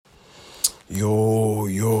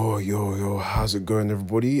Yo, how's it going,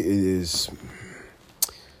 everybody? It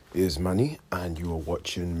is Manny, and you are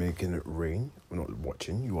watching Making It Rain. Well, not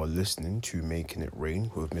watching, you are listening to Making It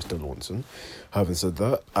Rain with Mr. Lawson. Having said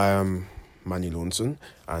that, I am Manny Lawson,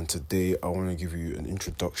 and today I want to give you an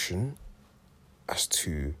introduction as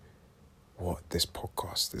to what this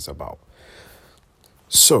podcast is about.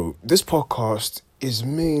 So, this podcast is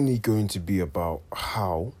mainly going to be about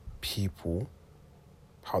how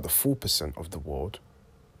the 4% of the world,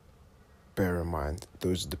 bear in mind,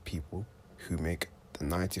 those are the people who make the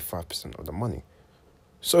 95% of the money.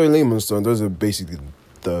 So in layman's terms, those are basically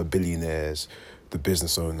the billionaires, the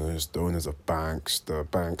business owners, the owners of banks,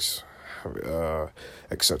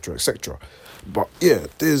 etc., etc. But yeah,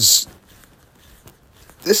 this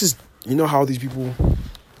is, how these people,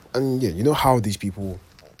 how these people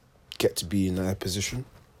get to be in their position,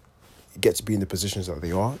 get to be in the positions that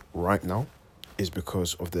they are right now, is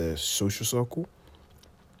because of their social circle,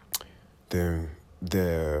 their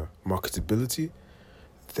marketability,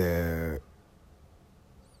 their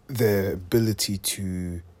ability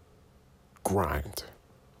to grind.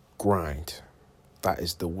 That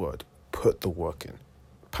is the word. Put the work in.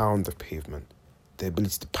 Pound the pavement. The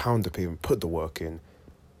ability to pound the pavement, put the work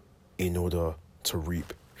in order to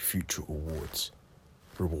reap future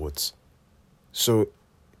rewards. So,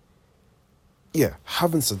 yeah,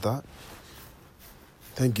 having said that,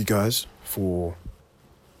 thank you guys for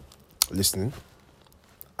listening.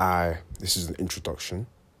 This is an introduction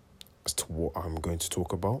as to what I'm going to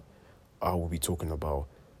talk about. I will be talking about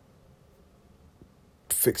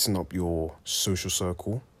fixing up your social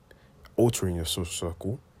circle, altering your social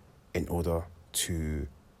circle in order to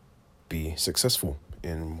be successful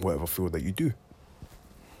in whatever field that you do.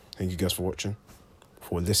 Thank you guys for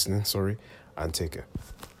listening, and take care.